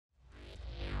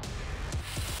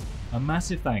A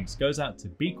massive thanks goes out to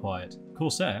Be Quiet,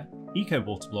 Corsair, Eco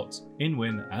Waterblocks,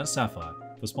 InWin and Sapphire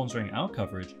for sponsoring our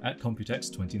coverage at Computex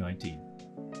 2019.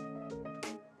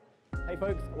 Hey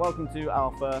folks, welcome to our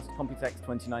first Computex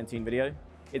 2019 video.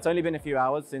 It's only been a few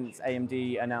hours since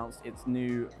AMD announced its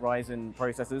new Ryzen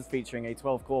processors featuring a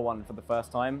 12-core one for the first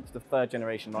time. It's the 3rd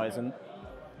generation Ryzen.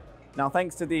 Now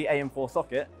thanks to the AM4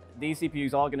 socket, these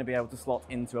CPUs are going to be able to slot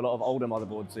into a lot of older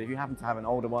motherboards. So if you happen to have an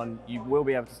older one, you will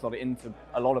be able to slot it into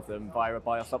a lot of them via a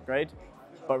BIOS upgrade.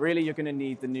 But really you're going to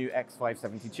need the new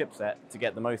X570 chipset to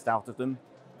get the most out of them.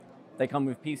 They come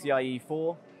with PCIe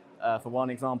 4 for one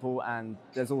example, and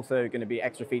there's also going to be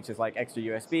extra features like extra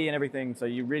USB and everything. So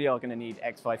you really are going to need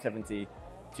X570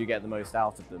 to get the most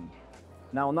out of them.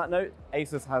 Now on that note,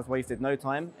 Asus has wasted no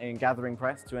time in gathering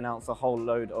press to announce a whole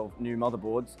load of new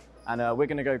motherboards. And we're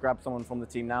going to go grab someone from the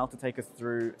team now to take us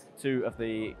through 2 of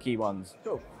the key ones.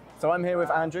 Cool. So I'm here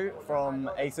with Andrew from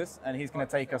Asus, and he's going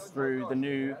to take us through the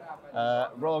new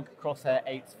ROG Crosshair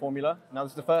VIII Formula. Now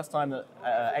this is the first time that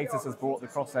Asus has brought the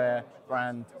Crosshair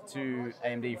brand to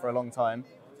AMD for a long time.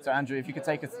 So Andrew, if you could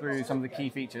take us through some of the key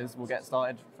features, we'll get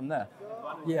started from there.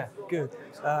 Yeah, good.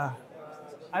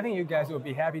 I think you guys will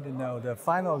be happy to know that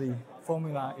finally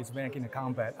Formula is making a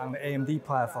comeback on the AMD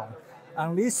platform.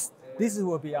 On this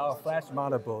will be our flash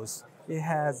motherboards. It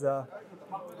has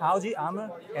ROG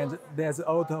armor, and there's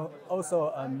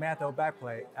also a metal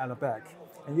backplate at the back.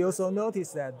 And you also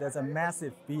notice that there's a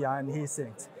massive BRN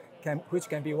heatsink, which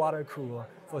can be water cooled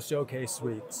for showcase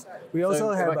suites. We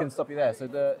also have. If I can stop you there. So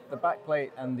the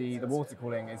backplate and the water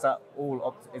cooling, is that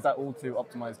all to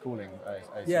optimize cooling? I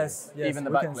yes. Even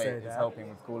the backplate is helping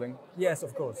with cooling. Yes,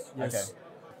 of course. Yes. Okay.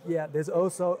 Yeah, there's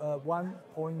also a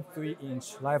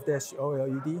 1.3-inch live dash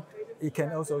OLED. It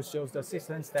can also show the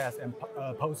system stats and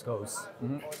postcodes.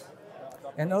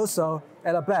 And also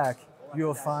at the back,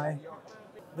 you'll find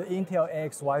the Intel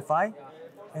X Wi-Fi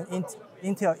and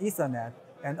Intel Ethernet,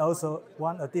 and also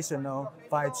one additional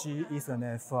 5G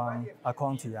Ethernet from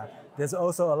Aquantia. There's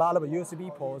also a lot of USB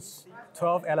ports,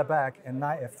 12 at the back and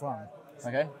 9 at front.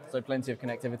 Okay, so plenty of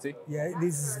connectivity. Yeah,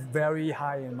 this is very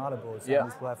high-end motherboards on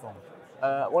this platform.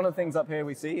 One of the things up here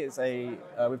we see is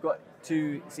we've got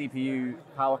 2 CPU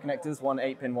power connectors, one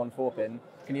 8-pin, one 4-pin.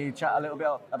 Can you chat a little bit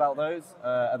about those?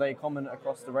 Are they common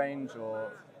across the range,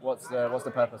 or what's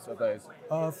the purpose of those?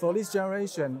 For this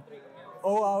generation,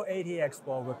 all our ATX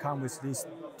board will come with these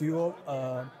dual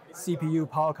CPU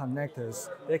power connectors.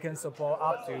 They can support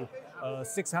up to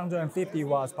 650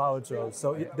 watts power draw,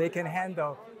 so they can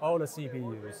handle all the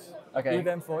CPUs,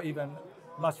 even for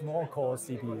much more core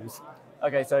CPUs.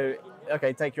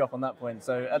 Okay, take you up on that point.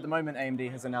 So at the moment,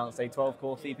 AMD has announced a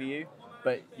 12-core CPU,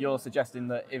 but you're suggesting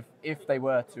that if they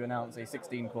were to announce a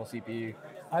 16-core CPU,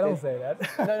 I don't say that.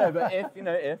 no, but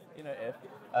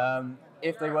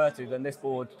if they were to, then this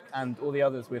board and all the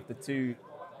others with the 2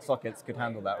 sockets could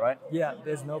handle that, right? Yeah,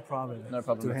 there's no problem. No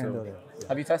problem to at handle all. it. Yeah.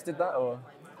 Have you tested that, or?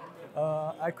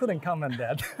 I couldn't comment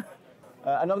that.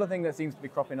 Another thing that seems to be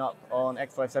cropping up on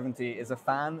X570 is a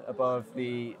fan above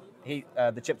the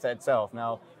chipset itself.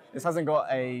 Now, this hasn't got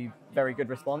a very good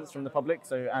response from the public,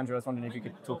 so Andrew, I was wondering if you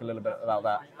could talk a little bit about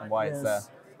that and why it's there.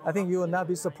 I think you will not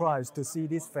be surprised to see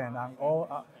this fan on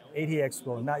all ATX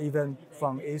board, not even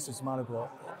from Asus motherboard.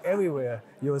 Everywhere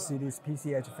you will see this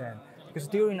PCH fan. Because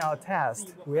during our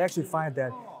test, we actually find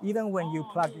that even when you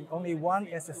plug in only one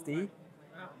SSD,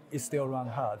 it still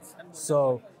runs hard.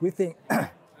 So we think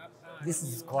this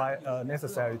is quite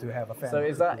necessary to have a fan. So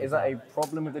is that a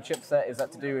problem with the chipset? Is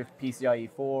that to do with PCIe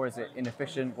 4? Is it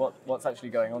inefficient? What's actually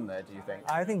going on there, do you think?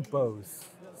 I think both.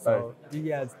 So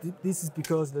yeah, this is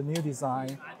because the new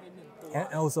design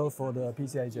and also for the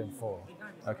PCIe Gen 4.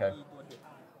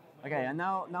 Okay, and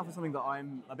now for something that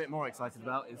I'm a bit more excited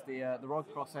about is the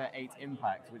ROG Crosshair VIII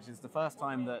Impact, which is the first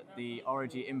time that the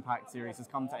ROG Impact series has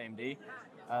come to AMD.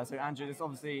 So Andrew, this is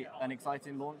obviously an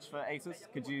exciting launch for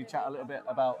Asus. Could you chat a little bit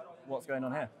about what's going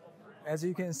on here? As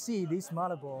you can see, this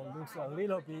motherboard looks a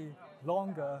little bit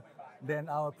longer than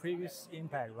our previous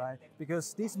Impact, right?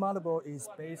 Because this motherboard is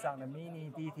based on the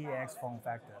mini-DTX form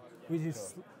factor, which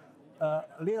is a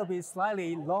little bit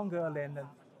slightly longer than the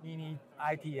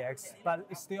mini-ITX, but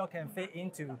it still can fit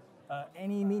into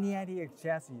any mini-ITX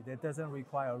chassis that doesn't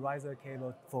require a riser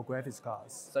cable for graphics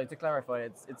cards. So to clarify,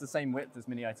 it's the same width as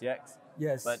mini-ITX?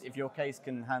 Yes. But if your case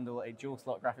can handle a dual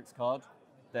slot graphics card,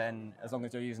 then as long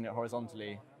as you're using it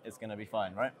horizontally, it's going to be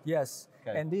fine, right? Yes.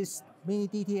 Okay. And these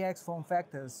mini-DTX form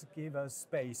factors give us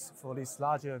space for this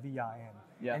larger VRM.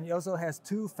 Yeah. And it also has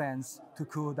 2 fans to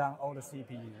cool down all the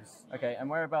CPUs. Okay, and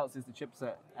whereabouts is the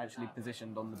chipset actually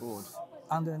positioned on the board?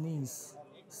 Underneath,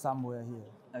 somewhere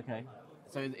here. Okay.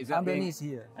 So is that underneath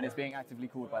here. And it's being actively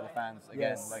cooled by the fans again,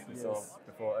 Yes, like we yes. saw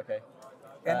before. Okay.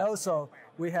 And also,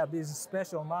 we have this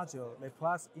special module that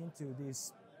plugs into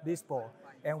this board,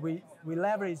 and we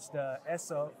leverage the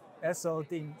SO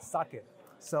DIN socket.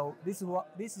 So this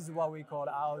is what we call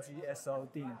the ROG SO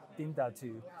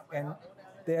DIN.2, and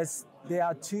there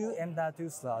are two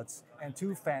M.2 slots and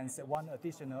two fans and one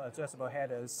additional adjustable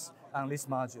headers on this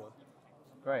module.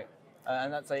 Great.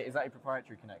 And is that a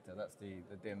proprietary connector? That's the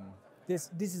DIM. This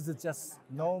is just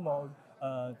normal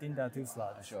DIN.2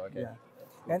 slot. Sure. Okay. Yeah.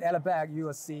 And at the back, you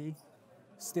will see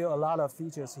still a lot of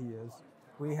features here.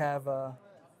 We have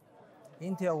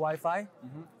Intel Wi-Fi,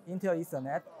 Intel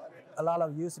Ethernet, a lot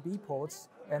of USB ports,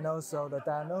 and also the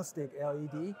diagnostic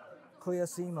LED, clear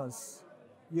CMOS,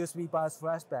 USB bus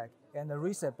flashback, and the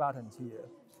reset buttons here.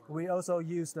 We also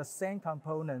use the same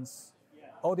components,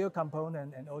 audio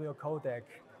component and audio codec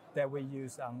that we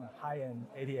use on high-end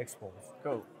ATX boards.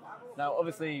 Cool. Now,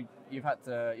 obviously, you've had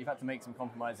to make some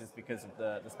compromises because of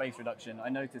the space reduction. I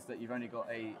noticed that you've only got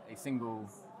a single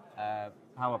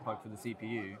power plug for the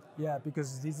CPU. Yeah,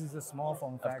 because this is a small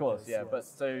form factor. Of course, yeah. Yes. But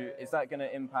so, is that going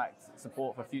to impact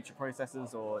support for future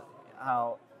processors, or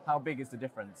how big is the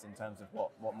difference in terms of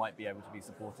what might be able to be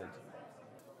supported?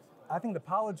 I think the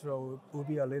power draw will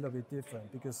be a little bit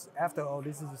different because, after all,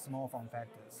 this is a small form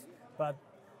factors.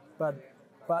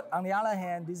 But on the other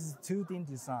hand, this is 2D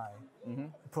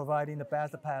design, providing the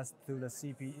best path to the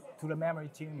CPU, to the memory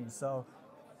tuning. So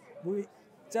we,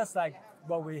 just like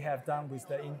what we have done with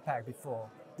the Impact before,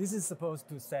 this is supposed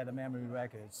to set the memory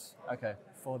records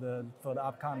for the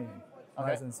upcoming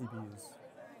Ryzen CPUs.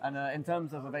 And in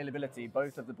terms of availability,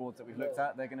 both of the boards that we've looked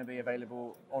at, they're going to be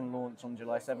available on launch on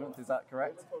July 7th, is that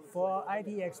correct? For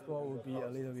ITX board, will be a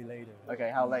little bit later.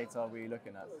 Okay, how late are we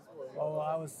looking at? Oh,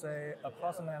 I would say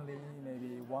approximately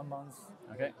maybe 1 month.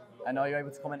 Okay, and are you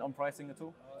able to comment on pricing at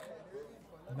all?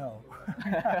 No.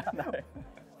 No.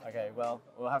 Okay, well,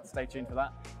 we'll have to stay tuned for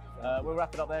that. We'll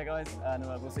wrap it up there, guys, and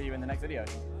we'll see you in the next video.